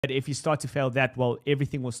But if you start to fail that, well,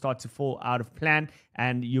 everything will start to fall out of plan,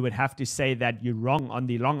 and you would have to say that you're wrong on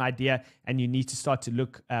the long idea, and you need to start to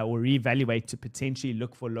look or reevaluate to potentially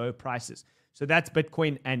look for lower prices. So that's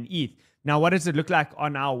Bitcoin and ETH. Now, what does it look like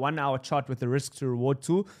on our 1 hour chart with the risk to reward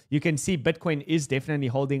tool? You can see Bitcoin is definitely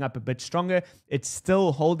holding up a bit stronger. It's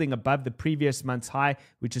still holding above the previous month's high,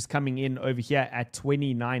 which is coming in over here at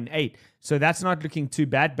 29.8. So that's not looking too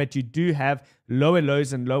bad, but you do have lower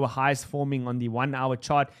lows and lower highs forming on the 1 hour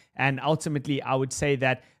chart. And ultimately, I would say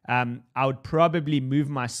that I would probably move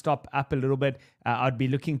my stop up a little bit. I'd be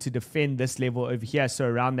looking to defend this level over here. So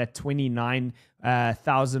around that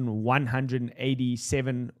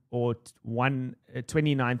 29,187 or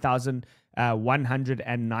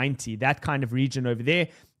 29,190, that kind of region over there.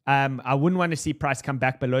 I wouldn't want to see price come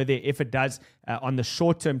back below there. If it does, on the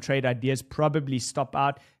short-term trade ideas, probably stop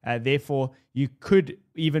out. Therefore, you could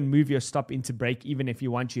even move your stop into break even if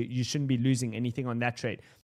you want. You shouldn't be losing anything on that trade.